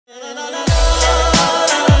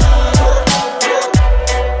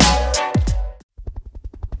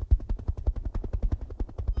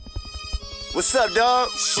What's up, dog?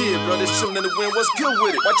 Shit, bro, this shooting in the wind. What's good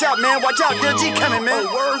with it? Watch out, man. Watch out. Diljit coming, man.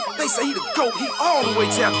 Oh, word? They say he the GOAT. He all the way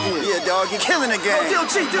tapped in. Yeah, dog. He killing the game. Oh,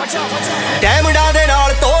 Diljit, watch out, watch out. ਡੈਮਡਾ ਦੇ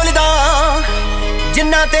ਨਾਲ ਤੋਲਦਾ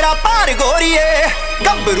ਜਿੰਨਾ ਤੇਰਾ ਭਾਰ ਗੋਰੀਏ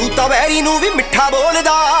ਗੱਭਰੂ ਤਾਂ very ਨੂੰ ਵੀ ਮਿੱਠਾ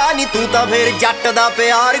ਬੋਲਦਾ ਨੀ ਤੂੰ ਤਾਂ ਫੇਰ ਜੱਟ ਦਾ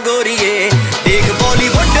ਪਿਆਰ ਗੋਰੀਏ ਦੇਖ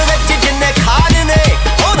ਬਾਲੀਵੁੱਡ ਵਿੱਚ ਜਿੰਨੇ ਖਾਨ ਨੇ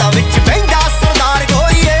ਉਹਦਾ ਵਿੱਚ ਬਹਿੰਦਾ ਸਰਦਾਰ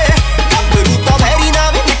ਗੋਰੀਏ ਗੱਭਰੂ ਤਾਂ ਵੈਰੀ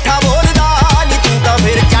ਨਾਲ ਵੀ ਮਿੱਠਾ ਬੋਲਦਾ ਨੀ ਤੂੰ ਤਾਂ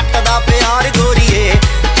ਫੇਰ ਜੱਟ ਦਾ ਪਿਆਰ ਗੋਰੀਏ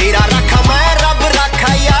ਤੇਰਾ ਰੱਖਾ ਮੈਂ ਰੱਬ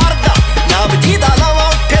ਰੱਖਾ ਯਾਰ ਦਾ ਨਾਮ ਜਿਹਦਾ ਲਵਾਂ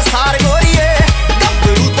ਉੱਥੇ ਸਾਰ ਗੋਰੀਏ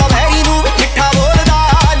ਗੱਭਰੂ ਤਾਂ ਵੈਰੀ ਨੂੰ ਵੀ ਮਿੱਠਾ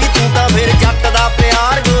ਬੋਲਦਾ ਨੀ ਤੂੰ ਤਾਂ ਫੇਰ ਜੱਟ ਦਾ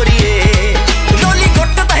ਪਿਆਰ ਗੋਰੀਏ ਰੋਲੀ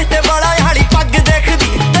ਗੁੱਟ ਤੇ ਬੜਾ ਹਾੜੀ ਪੱਗ ਦੇਖਦੀ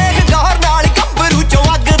ਦੇਖ ਗੌਰ ਨਾਲ ਗੱਭਰੂ ਚੋਂ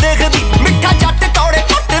ਅੱਗ ਦੇਖਦੀ ਮਿੱਠਾ ਜੱਟ ਕੌੜੇ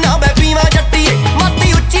ਘੁੱਟ ਨਾ ਮੈਂ ਪੀਵਾਂ ਜੱਟੀਏ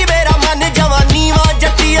ਮਾਤੀ ਉੱਚੀ ਮੇਰਾ ਮਨ ਜਵਾਨੀ ਵਾਂ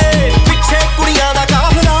ਜੱਟੀਏ ਪਿੱਛੇ ਕੁੜੀਆਂ ਦਾ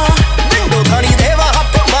ਕਾਫਲਾ ਵਿੰਡੋ ਥਾਣੀ ਦੇਵਾ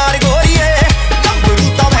ਹੱਥ ਮਾਰ ਗੋਰੀਏ ਗੱਭਰੂ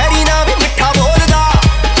ਤਾਂ ਵੈਰੀ ਨਾ ਵੀ ਮਿੱਠਾ ਬੋਲਦਾ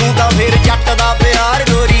ਤੂੰ ਤਾਂ ਫੇਰ ਜੱਟ ਦਾ ਪਿਆਰ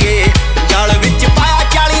ਗੋਰੀਏ ਗਲ ਵਿੱਚ ਪਾਇਆ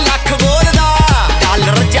 40 ਲੱਖ ਬੋਲਦਾ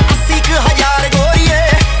ਡਾਲਰ 'ਚ 80,000 ਗੋਰੀਏ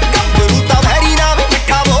ਗੱਭਰੂ ਤਾਂ ਵੈਰੀ ਨਾ ਵੀ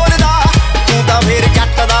ਮਿੱਠਾ ਬੋਲਦਾ ਤੂੰ ਤਾਂ ਫੇਰ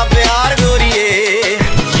ਜੱਟ ਦਾ ਪਿਆਰ ਗੋਰੀਏ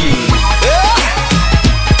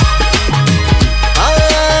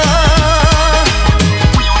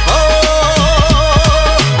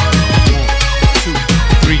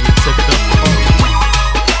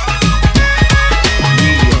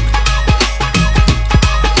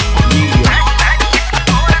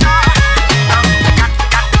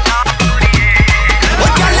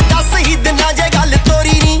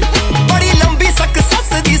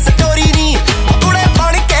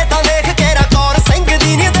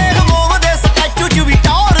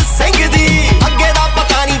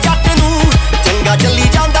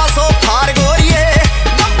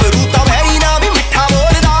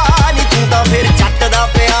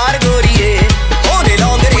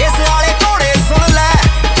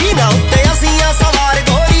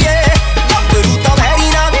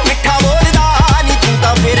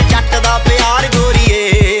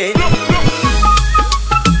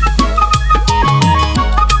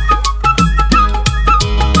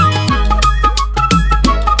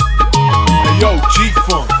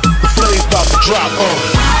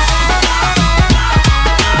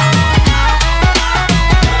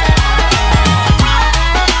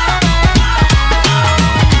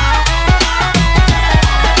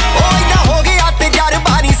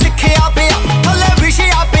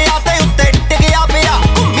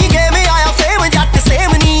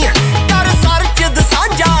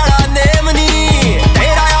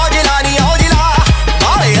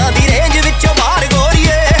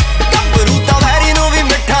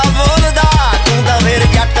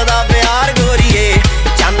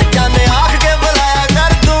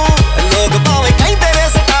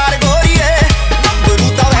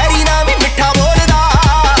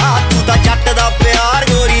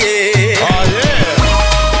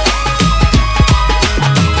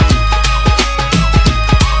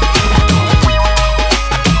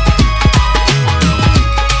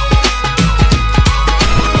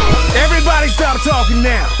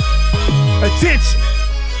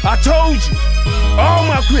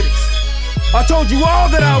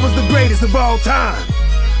Of all time,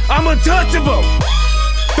 I'm untouchable.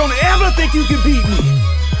 Don't ever think you can beat me.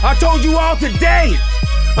 I told you all today,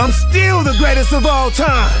 I'm still the greatest of all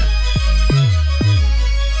time.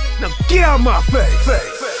 Now get out my face.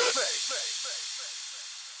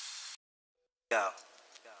 Yo.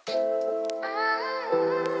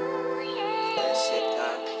 That shit,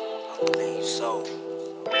 God. I believe you so.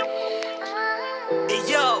 Hey,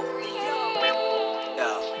 yo.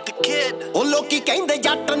 ਉਹ ਲੋਕੀ ਕਹਿੰਦੇ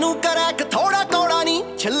ਜੱਟ ਨੂੰ crack ਥੋੜਾ ਕੌੜਾ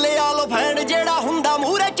ਨਹੀਂ ਛੱਲੇ ਆਲੋ ਫੈਂਡ ਜਿਹੜਾ ਹੁੰਦਾ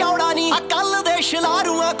ਮੂਹਰੇ ਚੌੜਾ ਨਹੀਂ ਆ ਕੱਲ ਦੇ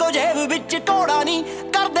ਸ਼ਲਾਰੂਆਂ ਕੋ ਜੇਬ ਵਿੱਚ ਘੋੜਾ ਨਹੀਂ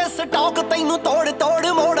ਕਰਦੇ ਸਟਾਕ ਤੈਨੂੰ ਤੋੜ ਤੋੜ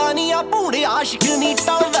ਮੋੜਾ ਨਹੀਂ ਆ ਭੂੜੇ ਆਸ਼ਿਕ ਨਹੀਂ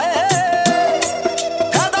ਟਲਦੇ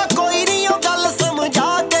ਕਦਾ ਕੋਈ ਨਹੀਂ ਉਹ ਗੱਲ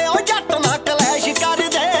ਸਮਝਾ ਕੇ ਉਹ ਜੱਟ ਨਾ ਕਲੈਸ਼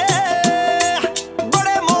ਕਰਦੇ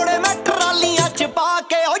ਬੜੇ ਮੋੜੇ ਮੈਂ ਟਰਾਲੀਆਂ ਚ ਪਾ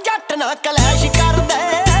ਕੇ ਉਹ ਜੱਟ ਨਾ ਕਲੈਸ਼ ਕਰਦੇ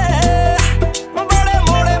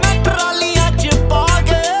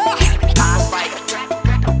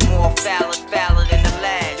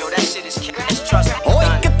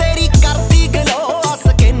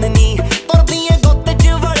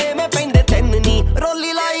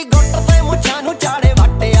ਰੋਲੀ ਲਾਈ ਗੁੱਟ ਤੇ ਮੁੱਛਾਂ ਨੂੰ ਚਾੜੇ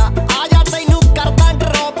ਵੱਟਿਆ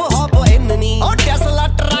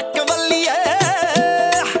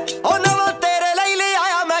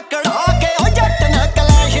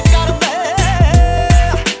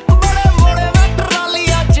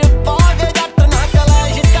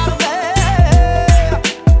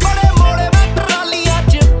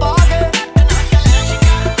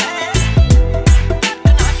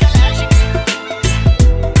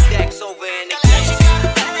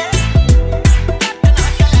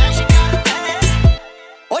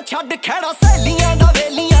ਛੱਡ ਖੈੜਾ ਸਹੇਲੀਆਂ ਦਾ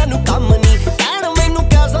ਵੇਲੀਆਂ ਨੂੰ ਕੰਮ ਨੀ ਕਹਿਣ ਮੈਨੂੰ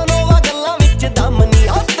ਕੈਸਨੋਵਾ ਗੱਲਾਂ ਵਿੱਚ ਦਮ ਨੀ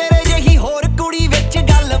ਆ ਤੇਰੇ ਜਿਹੀ ਹੋਰ ਕੁੜੀ ਵਿੱਚ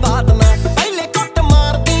ਗੱਲਬਾਤ ਨਾ ਪਹਿਲੇ ਕੁੱਟ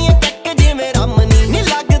ਮਾਰਦੀ ਏ ਟੱਕ ਜਿਵੇਂ ਰਮ ਨੀ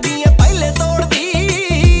ਲੱਗਦੀ ਏ ਪਹਿਲੇ ਤੋੜਦੀ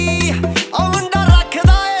ਆ ਮੁੰਡਾ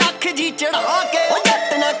ਰੱਖਦਾ ਏ ਅੱਖ ਜੀ ਚੜਾ ਕੇ ਉਹ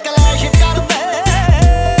ਜੱਟ ਨਾ ਕਲੈਸ਼ ਕਰਦੇ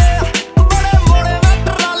ਬੜੇ ਮੋੜੇ ਮੈਂ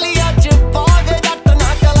ਟਰਾਲੀਆਂ ਚ ਪਾ ਕੇ ਜੱਟ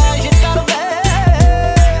ਨਾ ਕਲੈਸ਼ ਕਰਦੇ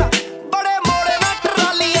ਬੜੇ ਮੋੜੇ ਮੈਂ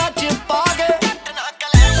ਟਰਾਲੀਆਂ ਚ ਪਾ ਕੇ ਜੱਟ ਨਾ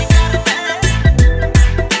ਕਲੈਸ਼ ਕਰਦੇ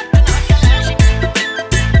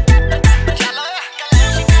ਚਲੋ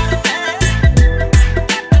ਕਲੈਸ਼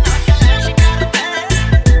ਕਰਦੇ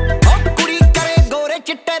ਉਹ ਕੁੜੀ ਕਰੇ ਗੋਰੇ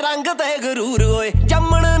ਚਿੱਟੇ ਰੰਗ ਤੇ ਗਰੂਰ ਓਏ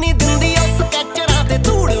ਜੰਮਣ ਨੀ ਦਿੰਦੀ ਉਸ ਸਕੈਚਰਾਂ ਤੇ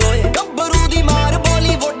ਧੂੜ ਓਏ ਗੱਭਰੂ ਦੀ ਮਾਰ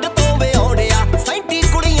ਬਾਲੀਵੁੱਡ ਤੋਂ ਵਿਆਹੁੰਦਿਆ 37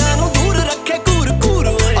 ਕੁੜੀਆਂ ਨੂੰ ਦੂਰ ਰੱਖੇ ਘੂਰ ਘੂਰ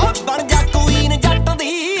ਓਏ ਆ ਬਣ ਜਾ ਕੁਈਨ ਜੱਟ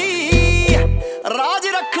ਦੀ ਰਾਜ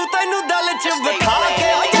ਰੱਖੂ ਤੈਨੂੰ ਦਿਲ 'ਚ ਬਿਠਾ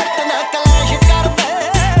ਕੇ ਓ ਜੱਟ ਨਾ ਕਲੈਸ਼ ਕਰਦੇ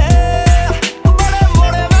ਬੜੇ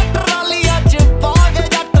ਮੋੜੇ ਮੈਂ ਟਰਾਲੀਆਂ 'ਚ ਪਾ ਕੇ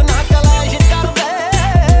ਜੱਟ ਨਾ ਕਲੈਸ਼ ਕਰਦੇ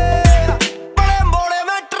ਬੜੇ ਮੋੜੇ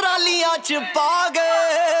ਮੈਂ ਟਰਾਲੀਆਂ 'ਚ ਪਾ ਕੇ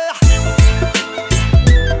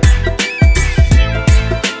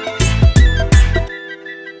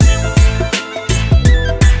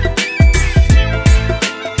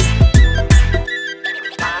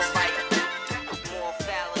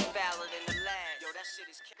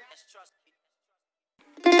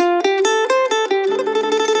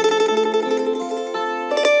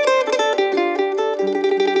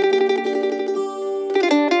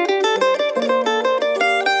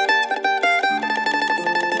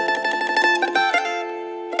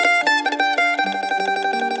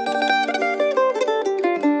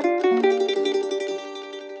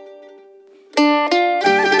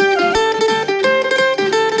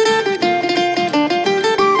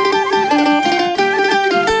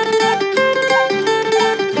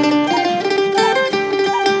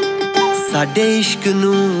ਸਾਡੇ ਇਸ਼ਕ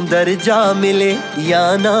ਨੂੰ ਦਰਜਾ ਮਿਲੇ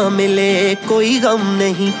ਜਾਂ ਨਾ ਮਿਲੇ ਕੋਈ ਗਮ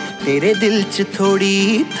ਨਹੀਂ ਤੇਰੇ ਦਿਲ 'ਚ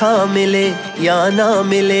ਥੋੜੀ ਥਾਂ ਮਿਲੇ ਜਾਂ ਨਾ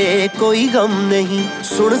ਮਿਲੇ ਕੋਈ ਗਮ ਨਹੀਂ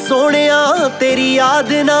ਸੁਣ ਸੋਹਣਿਆ ਤੇਰੀ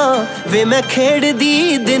ਯਾਦ ਨਾ ਵੇ ਮੈਂ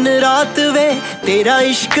ਖੇਡਦੀ ਦਿਨ ਰਾਤ ਵੇ ਤੇਰਾ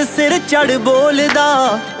ਇਸ਼ਕ ਸਿਰ ਚੜ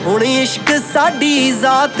ਬੋਲਦਾ ਹੁਣ ਇਸ਼ਕ ਸਾਡੀ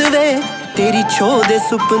ਜ਼ਾਤ ਵੇ ਤੇਰੀ ਛੋਹ ਦੇ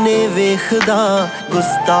ਸੁਪਨੇ ਵੇਖਦਾ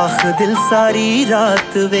ਗੁਸਤਾਖ ਦਿਲ ਸਾਰੀ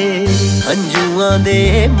ਰਾਤ ਵੇ ਹੰਝੂਆਂ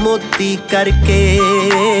ਦੇ ਮੋਤੀ ਕਰਕੇ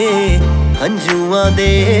ਹੰਝੂਆਂ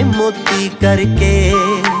ਦੇ ਮੋਤੀ ਕਰਕੇ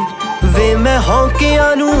ਵੇ ਮੈਂ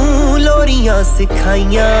ਹੌਕਿਆਂ ਨੂੰ ਲੋਰੀਆਂ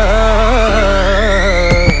ਸਿਖਾਈਆਂ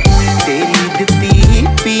ਤੇਰੀ ਦਿੱਤੀ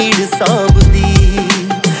ਪੀੜ ਸਾਂਭਦੀ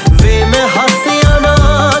ਵੇ ਮੈਂ ਹਾਸਿਆਂ ਨਾ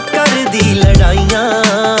ਕਰਦੀ ਲੜਾਈਆਂ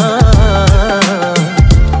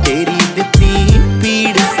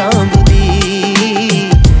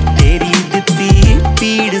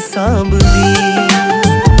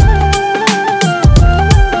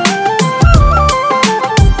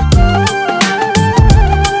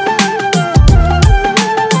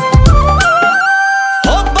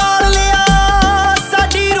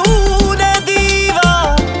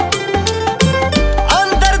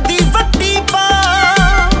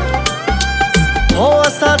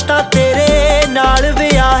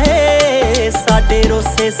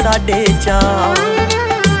ਸਾਡੇ ਚਾਅ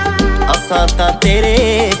ਅਸਾਂ ਤਾਂ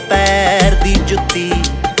ਤੇਰੇ ਪੈਰ ਦੀ ਜੁੱਤੀ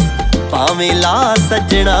ਭਾਵੇਂ ਲਾ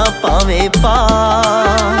ਸੱਜਣਾ ਭਾਵੇਂ ਪਾ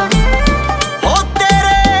ਹੋ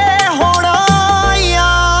ਤੇਰੇ ਹੋਣਾ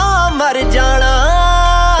ਜਾਂ ਮਰ ਜਾਣਾ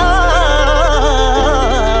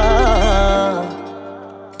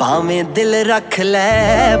ਭਾਵੇਂ ਦਿਲ ਰੱਖ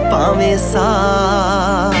ਲੈ ਭਾਵੇਂ ਸਾ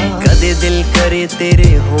ਕਦੇ ਦਿਲ ਕਰੇ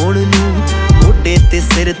ਤੇਰੇ ਹੋਣ ਨੂੰ ਮੋਢੇ ਤੇ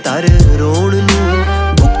ਸਿਰ ਧਰ ਰੋਣ ਨੂੰ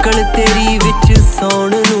ਬੁੱਕਲ ਤੇਰੀ ਵਿੱਚ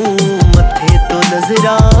ਸੌਣ ਨੂੰ ਮੱਥੇ ਤੋਂ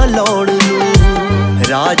ਨਜ਼ਰਾਂ ਲਾਉਣ ਨੂੰ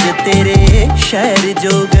ਰਾਜ ਤੇਰੇ ਸ਼ਹਿਰ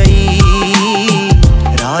ਜੋ ਗਈ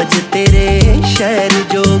ਰਾਜ ਤੇਰੇ ਸ਼ਹਿਰ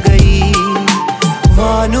ਜੋ ਗਈ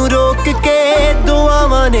ਮਾਂ ਨੂੰ ਰੋਕ ਕੇ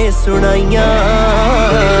ਦੁਆਵਾਂ ਨੇ ਸੁਣਾਈਆਂ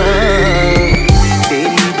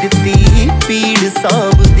ਤੇਰੀ ਦਿੱਤੀ ਪੀੜ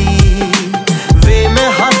ਸਾਂਭਦੀ ਵੇ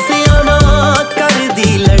ਮੈਂ ਹਾਸਿਆਂ ਨਾ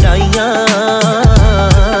ਕਰਦੀ ਲੜਾਈਆਂ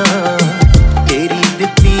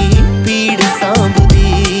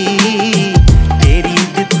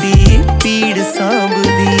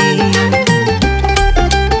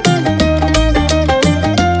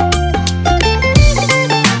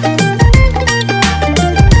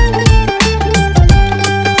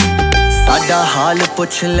ਹਾਲ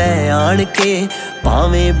ਪੁੱਛ ਲੈ ਆਣ ਕੇ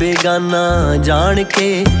ਭਾਵੇਂ ਬੇਗਾਨਾ ਜਾਣ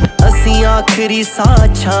ਕੇ ਅਸੀਂ ਆਖਰੀ ਸਾਹ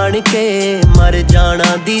ਛਾਣ ਕੇ ਮਰ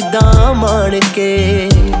ਜਾਣਾ ਦੀਦਾਂ ਮਾਣ ਕੇ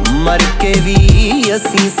ਮਰ ਕੇ ਵੀ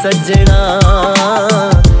ਅਸੀਂ ਸੱਜਣਾ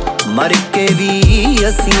ਮਰ ਕੇ ਵੀ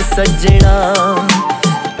ਅਸੀਂ ਸੱਜਣਾ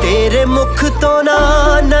तेरे मुख तो ना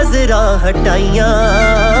नजरां हटाइयां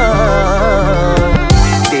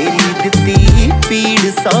तेरी दित्ती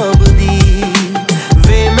पीड़ सांभदी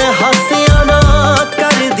वे मैं हासिया ना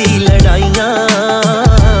कर दी लड़ाइयां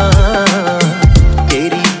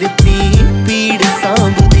तेरी दित्ती पीड़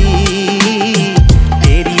सांभदी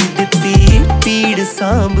तेरी दित्ती पीड़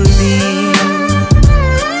सांभदी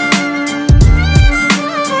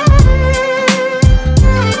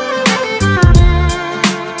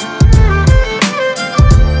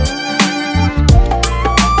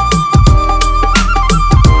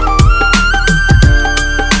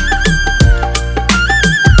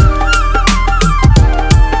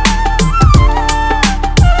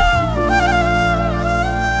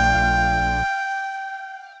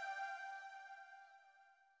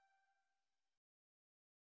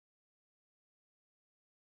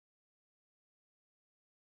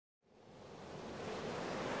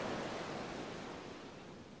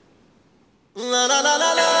La la la la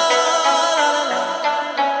la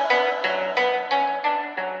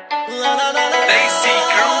la la la la Desi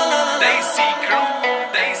crew Desi crew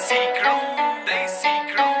Desi crew Desi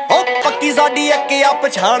crew ओ पक्की साडी एक आ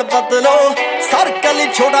पछाण पतलो सर्कल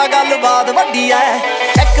छोटा गल बात वड्डी ऐ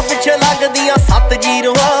एक पिछे लगदियां 7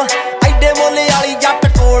 जीरोआं एडे मोले वाली जट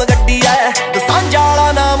कोल गड्डी ऐ दसांझ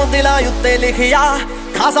वाला नाम दिलां उत्ते लिखिया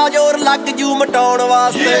खासा जोर लग जू मटाउण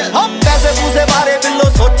वास्ते हो पैसे पूसे बारे बिल्लो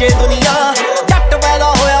सोचे दुनिया जट पैदा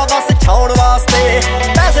होया बस छाउण वास्ते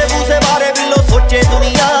पैसे पूसे बारे बिल्लो सोचे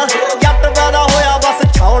दुनिया जट पैदा होया बस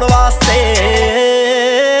छाउण वास्ते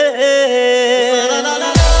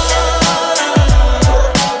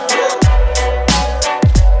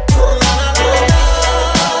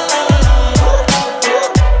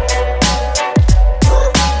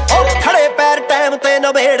खड़े पैर टाइम ते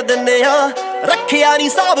नवेड़ दिन्ने आ रखिया नी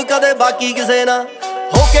साहब कदे बाकी किसे ना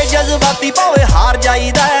होके जज्बाती भावे हार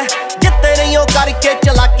जाईदा जित्ते नहीं हो करके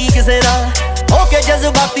चलाकी किसे ना होके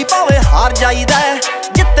जज्बाती भावे हार जाईदा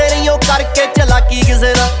जित्ते नहीं हो करके चलाकी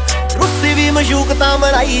किसे ना रुस्सी भी मशूकता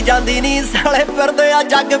मनाई जांदी नी साले फिरदे आ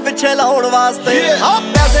जग पिछे लाउण वास्ते आ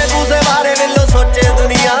पैसे पूसे बारे बिल्लो सोचे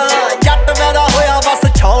दुनिया जट पैदा होया बस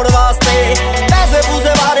छाउण वास्ते पैसे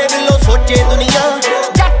पूसे बारे बिल्लो सोचे दुनिया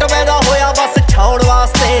जट पैदा होया बस छाउण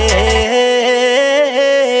वास्ते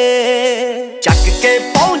ਚੱਕ ਕੇ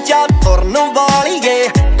ਪਹੁੰਚਾ ਤੁਰਨ ਵਾਲੀਏ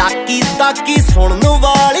ਤਾਕੀ ਤਾਕੀ ਸੁਣਨ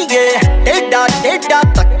ਵਾਲੀਏ ਟੇਡਾ ਟੇਡਾ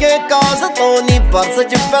ਤੱਕੇ ਕਾਸ ਤੋਂ ਨੀ ਪਰਸ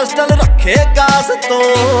ਚ ਪਿਸਟਲ ਰੱਖੇ ਕਾਸ ਤੋਂ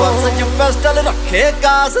ਪਰਸ ਚ ਪਿਸਟਲ ਰੱਖੇ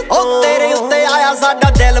ਕਾਸ ਤੋਂ ਤੇਰੇ ਉੱਤੇ ਆਇਆ ਸਾਡਾ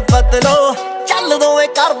ਦਿਲ ਬਦਲੋ ਚੱਲ ਦੋਵੇਂ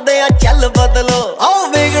ਕਰਦੇ ਆ ਚੱਲ ਬਦਲੋ ਆਓ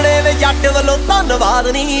ਵਿਗੜੇ ਵੇ ਜੱਟ ਵੱਲੋਂ ਧੰਨਵਾਦ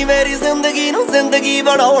ਨੀ ਮੇਰੀ ਜ਼ਿੰਦਗੀ ਨੂੰ ਜ਼ਿੰਦਗੀ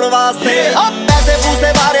ਬਣਾਉਣ ਵਾਸਤੇ ਆ ਪੈਸੇ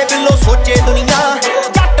ਪੂਸੇ ਬਾਰੇ ਬਿੱਲੋ ਸੋਚੇ ਦੁਨੀਆ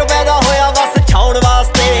ਜੱਟ ਪੈਦਾ ਹੋਇਆ ਬਸ ਛਾਉਣ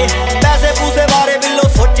ਵਾਸਤੇ ਪੈਸੇ ਪੂਸੇ ਬਾਰੇ ਬਿੱਲੋ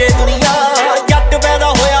ਸੋਚੇ ਦੁਨੀਆ ਜੱਟ ਪੈਦਾ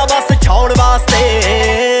ਹੋਇਆ ਬਸ ਛਾਉਣ ਵਾਸਤੇ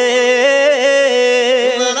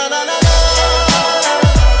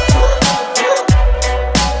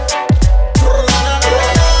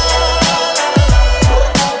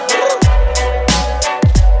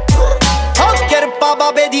ਕਿਰਪਾ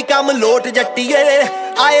ਬਾਬੇ ਦੀ ਕੰਮ ਲੋਟ ਜੱਟੀਏ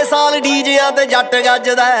ਆਏ ਸਾਲ ਡੀਜਿਆਂ ਤੇ ਜੱਟ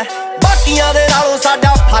ਗੱਜਦਾ ਬਾਕੀਆਂ ਦੇ ਨਾਲੋਂ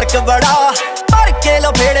ਸਾਡਾ ਫਰਕ ਬੜਾ ਭਰ ਕੇ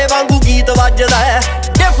ਲਫੇੜੇ ਵਾਂਗੂ ਗੀਤ ਵੱਜਦਾ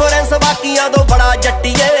ਡਿਫਰੈਂਸ ਬਾਕੀਆਂ ਤੋਂ ਬੜਾ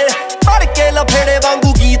ਜੱਟੀਏ ਭਰ ਕੇ ਲਫੇੜੇ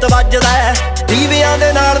ਵਾਂਗੂ ਗੀਤ ਵੱਜਦਾ ਦੀਵਿਆਂ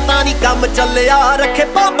ਦੇ ਨਾਲ ਤਾਂ ਨਹੀਂ ਕੰਮ ਚੱਲਿਆ ਰੱਖੇ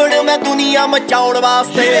ਭਾਬੜ ਮੈਂ ਦੁਨੀਆ ਮਚਾਉਣ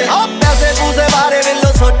ਵਾਸਤੇ ਆ ਪੈਸੇ ਪੂਸੇ ਬਾਰੇ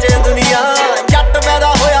ਬਿੱਲੋ ਸੋਚੇ ਦੁਨੀਆ ਜੱਟ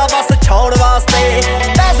ਪੈਦਾ ਹੋਇਆ ਬਸ ਛਾਉਣ ਵਾਸਤੇ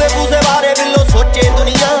ਪੈਸੇ ਪੂਸੇ ਬਾਰੇ ਬਿੱਲੋ ਸੋਚੇ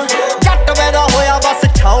ਦੁਨੀਆ ਜੱਟ ਪੈਦਾ ਹੋਇਆ ਬਸ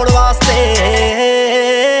ਛਾਉਣ ਵਾਸਤੇ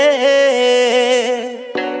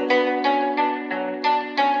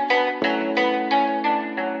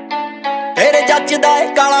ਤੇਰੇ ਜੱਚਦਾ ਏ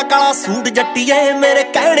ਕਾਲਾ ਕਾਲਾ ਸੂਟ ਜੱਟੀਏ ਮੇਰੇ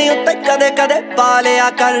ਕਹਿਣੇ ਉੱਤੇ ਕਦੇ ਕਦੇ ਪਾ ਲਿਆ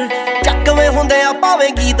ਕਰ ਚੱਕਵੇਂ ਹੁੰਦੇ ਆ ਭਾਵੇਂ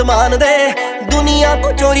ਗੀਤ ਮਾਨਦੇ ਦੁਨੀਆ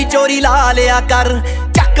ਤੋਂ ਚੋਰੀ ਚੋਰੀ ਲਾ ਲਿਆ ਕਰ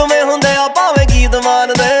ਚੱਕਵੇਂ ਹੁੰਦੇ ਆ ਭਾਵੇਂ ਗੀਤ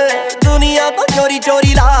ਮਾਨਦੇ ਦੁਨੀਆ ਤੋਂ ਚੋਰੀ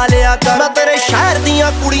ਚੋਰੀ ਲਾ ਲਿਆ ਕਰ ਮੈਂ ਤੇਰੇ ਸ਼ਹਿਰ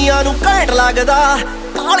ਦੀਆਂ ਕੁੜੀਆਂ ਨੂੰ ਘੈਂਟ ਲੱਗਦਾ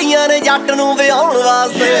ਕਾਲੀਆਂ ਨੇ ਜੱਟ ਨੂੰ ਵਿਆਹੁਣ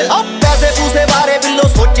ਵਾਸਤੇ ਆ ਪੈਸੇ ਪੂਸੇ ਬਾਰੇ ਬਿੱਲੋ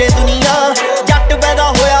ਸੋਚੇ ਦੁਨੀਆ ਜੱਟ ਪੈਦਾ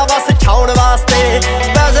ਹੋਇਆ ਬਸ ਛਾਉਣ ਵਾਸਤੇ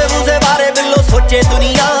ਪੈਸੇ ਪੂਸੇ ਬਾਰੇ ਬਿੱਲੋ ਸੋਚੇ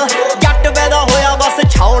ਦੁਨੀਆ ਜੱਟ ਪੈਦਾ ਹੋਇਆ ਬਸ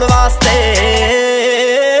ਛਾਉਣ ਵਾਸਤੇ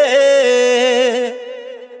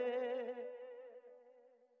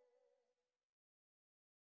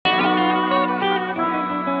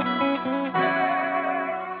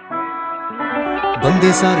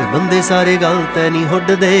ਬੰਦੇ ਸਾਰੇ ਗੱਲ ਤੈ ਨਹੀਂ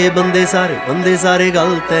ਹੁੱਡਦੇ ਬੰਦੇ ਸਾਰੇ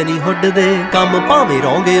ਗੱਲ ਤੈ ਨਹੀਂ ਹੁੱਡਦੇ ਕੰਮ ਭਾਵੇਂ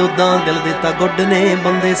ਰੋਂਗੇ ਉਦਾਂ ਦਿਲ ਦੇ ਤਾਂ ਗੁੱਡ ਨੇ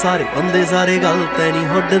ਬੰਦੇ ਸਾਰੇ ਗੱਲ ਤੈ ਨਹੀਂ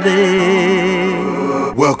ਹੁੱਡਦੇ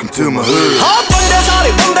Welcome to my hood ਹਾਂ ਬੰਦੇ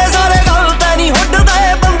ਸਾਰੇ ਗੱਲ ਤੈ ਨਹੀਂ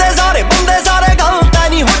ਹੁੱਡਦੇ ਬੰਦੇ ਸਾਰੇ ਗੱਲ ਤੈ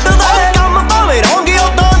ਨਹੀਂ ਹੁੱਡਦੇ ਕੰਮ ਭਾਵੇਂ ਰੋਂਗੇ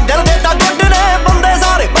ਉਦਾਂ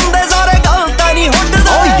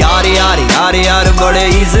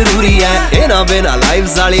ਗੱਲਾਂ ਬਿਨਾ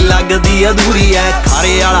ਲਾਈਵਸ ਵਾਲੀ ਲੱਗਦੀ ਅਧੂਰੀ ਐ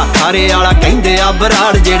ਖਾਰੇ ਵਾਲਾ ਕਹਿੰਦੇ ਆ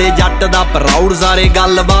ਬਰਾੜ ਜਿਹੜੇ ਜੱਟ ਦਾ ਪ੍ਰਾਊਡ ਸਾਰੇ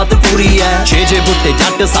ਗੱਲਬਾਤ ਪੂਰੀ ਐ ਛੇ ਬੁੱਟੇ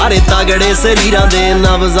ਜੱਟ ਸਾਰੇ ਤਗੜੇ ਸਰੀਰਾਂ ਦੇ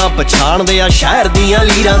ਨਵਜ਼ਾਂ ਪਛਾਣਦੇ ਆ ਸ਼ਹਿਰ ਦੀਆਂ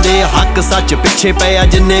ਲੀਰਾਂ ਦੇ ਹੱਕ ਸੱਚ ਪਿੱਛੇ ਪਏ ਆ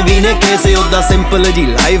ਜਿੰਨੇ ਵੀ ਨੇ ਕੇਸੇ ਉਦਾਂ ਸਿੰਪਲ ਜੀ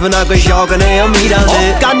ਲਾਈਵ ਨਾ ਕੋਈ ਸ਼ੌਕ ਨੇ ਅਮੀਰਾਂ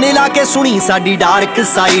ਦੇ ਕੰਨ ਲਾ ਕੇ ਸੁਣੀ ਸਾਡੀ ਡਾਰਕ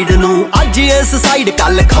ਸਾਈਡ ਨੂੰ ਅੱਜ ਇਸ ਸਾਈਡ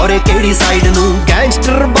ਕੱਲ ਖੋਰੇ ਕਿਹੜੀ ਸਾਈਡ ਨੂੰ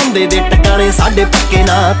ਗੈਂਗਸਟਰ ਬੰਦੇ ਦੇ ਟਿਕਾਣੇ ਸਾਡੇ ਪੱਕੇ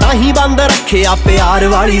ਨਾ ਤਾਂ ਹੀ ਬੰਦ ਰੱਖਿਆ ਪਿਆਰ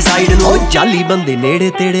ਵਾਲੀ ਸਾਈਡ ਨੂੰ ਉਹ ਜਾਲੀ ਬੰਦੇ ਨੇੜੇ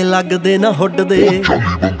ਤੇੜੇ ਲੱਗਦੇ ਨਾ ਹੁੱਡਦੇ ਆ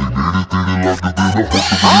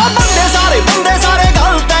ਬੰਦੇ ਸਾਰੇ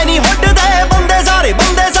ਗਲਤ ਐ ਨਹੀਂ ਹੁੱਡਦੇ ਬੰਦੇ ਸਾਰੇ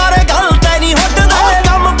ਗਲਤ ਐ ਨਹੀਂ ਹੁੱਡਦੇ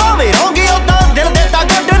ਕੰਮ ਭਾਵੇਂ ਰੋਂਗੇ ਉਦਾਂ ਦਿਲ ਦੇ ਤਾਂ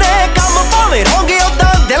ਗੁੱਡ ਨੇ ਕੰਮ ਭਾਵੇਂ ਰੋਂਗੇ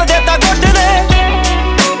ਉਦਾਂ ਦਿਲ ਦੇ ਤਾਂ ਗੁੱਡ ਨੇ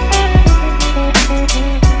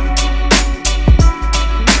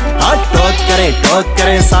ਟੋਕ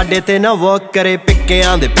ਕਰੇ ਸਾਡੇ ਤੇ ਨਾ ਵੋਕ ਕਰੇ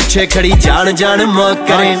ਪਿੱਕਿਆਂ ਦੇ ਪਿੱਛੇ ਖੜੀ ਜਾਣ ਮੋਕ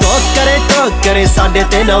ਕਰੇ ਟੋਕ ਕਰੇ ਸਾਡੇ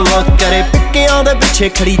ਤੇ ਨਾ ਵੋਕ ਕਰੇ ਪਿੱਕਿਆਂ ਦੇ ਪਿੱਛੇ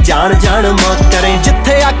ਖੜੀ ਜਾਣ ਮੋਕ ਕਰੇ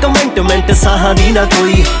ਜਿੱਥੇ ਇੱਕ ਮਿੰਟ ਸਾਹਾਂ ਦੀ ਨਾ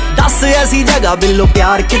ਕੋਈ ਦੱਸ ਐਸੀ ਜਗ੍ਹਾ ਬਿੱਲੋ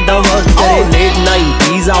ਪਿਆਰ ਕਿੱਦਾਂ ਵਰਕ ਕਰੇ ਲੇਟ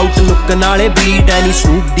 90s ਆਊਟ ਲੁੱਕ ਨਾਲੇ ਬੀਟ ਐਨੀ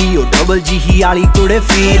ਸੂਟ ਦੀ ਉਹ ਡਬਲ ਜੀ ਵਾਲੀ ਕੁੜੇ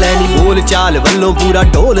ਫੀਲ ਐਨੀ ਬੋਲ ਚਾਲ ਵੱਲੋਂ ਪੂਰਾ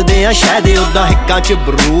ਢੋਲਦੇ ਆ ਸ਼ਾਇਦ ਉਦਾਂ ਹਿੱਕਾਂ ਚ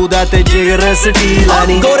ਬਰੂਦ ਐ ਤੇ ਜਿਗਰ ਸਟੀਲ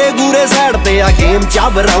ਐਨੀ ਗੋਰੇ ਗੂਰੇ ਸਾਈਡ ਤੇ ਆ ਗੇਮ ਚ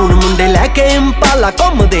ਬਰਾਊਨ ਮੁੰਡੇ ਲੈ ਕੇ ਇੰਪਾਲਾ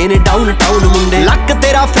ਘੁੰਮਦੇ ਨੇ ਡਾਊਨ ਟਾਊਨ ਮੁੰਡੇ ਲੱਕ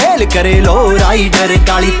ਤੇਰਾ ਫੇਲ ਕਰੇ ਲੋ ਰਾਈਡਰ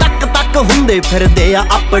ਕਾਲੀ ਤੱਕ ਹੁੰਦੇ ਫਿਰਦੇ ਆ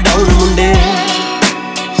ਅਪ ਡਾਊਨ ਮੁੰਡੇ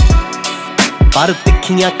ਪਰ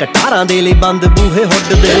ਤਿੱਖੀਆਂ ਕਟਾਰਾਂ ਦੇ ਲਈ ਬੰਦ ਬੂਹੇ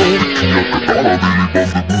ਹੁੱਡਦੇ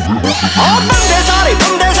ਆ ਬੰਦੇ ਸਾਰੇ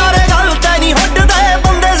ਗਲਤ ਐ ਨਹੀਂ ਹੁੱਡਦੇ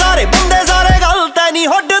ਬੰਦੇ ਸਾਰੇ ਗਲਤ ਐ ਨਹੀਂ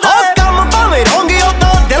ਹੁੱਡਦੇ ਕੰਮ ਭਾਵੇਂ ਰੋਂਗੇ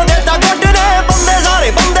ਉਦਾਂ ਦਿਲ ਦੇ ਤਾਂ ਗੁੱਡ ਨੇ ਬੰਦੇ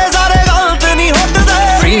ਸਾਰੇ ਗਲਤ ਨਹੀਂ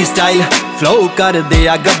ਹੁੱਡਦੇ ਫ੍ਰੀ ਸਟਾਈਲ ਫਲੋ ਕਰਦੇ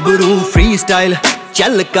ਆ ਗੱਭਰੂ ਫ੍ਰੀ ਸਟਾਈਲ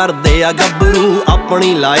ਚੱਲ ਕਰਦੇ ਆ ਗੱਭਰੂ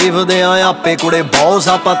ਆਪਣੀ ਲਾਈਵ ਦੇ ਆ ਆਪੇ ਕੁੜੇ ਬੌਸ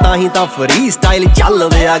ਆਪਾਂ ਤਾਂ ਹੀ ਤਾਂ ਫ੍ਰੀ ਸਟਾਈਲ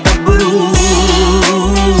ਚੱਲਦੇ ਆ ਗੱਭਰੂ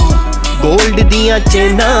ਗੋਲਡ ਦੀਆਂ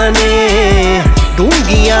ਚੇਨਾਂ ਨੇ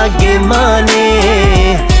ਡੂੰਘੀਆਂ ਗੇਮਾਂ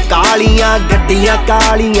ਨੇ ਕਾਲੀਆਂ ਗੱਡੀਆਂ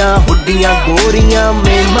ਕਾਲੀਆਂ ਹੁੱਡੀਆਂ ਗੋਰੀਆਂ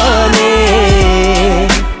ਮੇਮਾਂ ਨੇ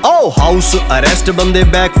ਓ ਹਾਊਸ ਅਰੈਸਟ ਬੰਦੇ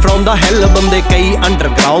ਬੈਕ ਫਰੋਮ ਦਾ ਹੈਲ ਬੰਦੇ ਕਈ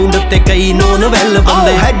ਅੰਡਰਗਰਾਉਂਡ ਤੇ ਕਈ ਨੋਨ ਵੈਲ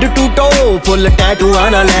ਬੰਦੇ ਹੈਡ ਟੂ ਟੋ ਫੁੱਲ ਟੈਟੂਆਂ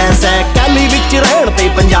ਨਾਲ ਲੈਸ ਐ ਕੈਲੀ ਵਿੱਚ ਰਹਿਣ ਤੇ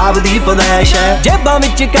ਪੰਜਾਬ ਦੀ ਪਦੈਸ਼ ਐ ਜੇਬਾਂ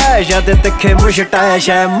ਵਿੱਚ ਕੈਸ਼ ਐ ਤੇ ਤਿੱਖੇ ਮੁਸ਼ਟੈਸ਼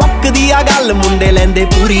ਐ ਮੁੱਕਦੀ ਆ ਗੱਲ ਮੁੰਡੇ ਲੈਂਦੇ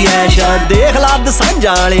ਪੂਰੀ ਐਸ਼ ਐ ਦੇਖ ਲਾ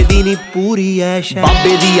ਦਸਾਂਝਾਂ ਵਾਲੇ ਦੀ ਨੀ ਪੂਰੀ ਐਸ਼ ਐ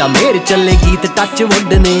ਬਾਬੇ ਦੀ ਆ ਮੇਰ ਚੱਲੇ ਗੀਤ ਟੱਚ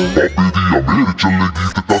ਵੁੱਡ ਨੇ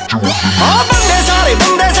ਆ ਬੰਦੇ ਸਾਰੇ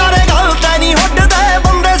ਗਲਤ ਐ ਨਹੀਂ ਹੁੱਡਦੇ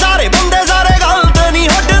ਬੰਦੇ ਸਾਰੇ ਗਲਤ ਨਹੀਂ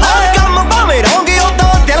ਹੁੱਡਦੇ ਕੰਮ ਭਾਵੇਂ ਰੋਂਗੇ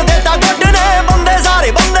ਉਦਾਂ ਦਿਲ ਦੇ ਤਾਂ ਗੁੱਡ ਨੇ ਬੰਦੇ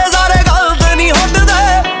ਸਾਰੇ ਗਲਤ ਨਹੀਂ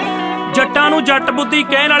ਹੁੱਡਦੇ ਜੱਟਾਂ ਨੂੰ ਜੱਟ ਬੁੱਧੀ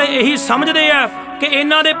ਕਹਿਣ ਵਾਲੇ ਇਹੀ ਸਮਝਦੇ ਆ ਕਿ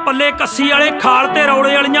ਇਹਨਾਂ ਦੇ ਪੱਲੇ ਕੱਸੀ ਵਾਲੇ ਖਾਲ ਤੇ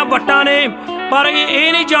ਰੌਲੇ ਵਾਲੀਆਂ ਵੱਟਾਂ ਨੇ ਪਰ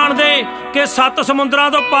ਇਹ ਨਹੀਂ ਜਾਣਦੇ ਕਿ 7 ਸਮੁੰਦਰਾਂ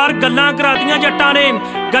ਤੋਂ ਪਾਰ ਗੱਲਾਂ ਕਰਾਤੀਆਂ ਜੱਟਾਂ ਨੇ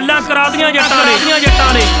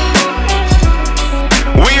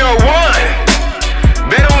We are one.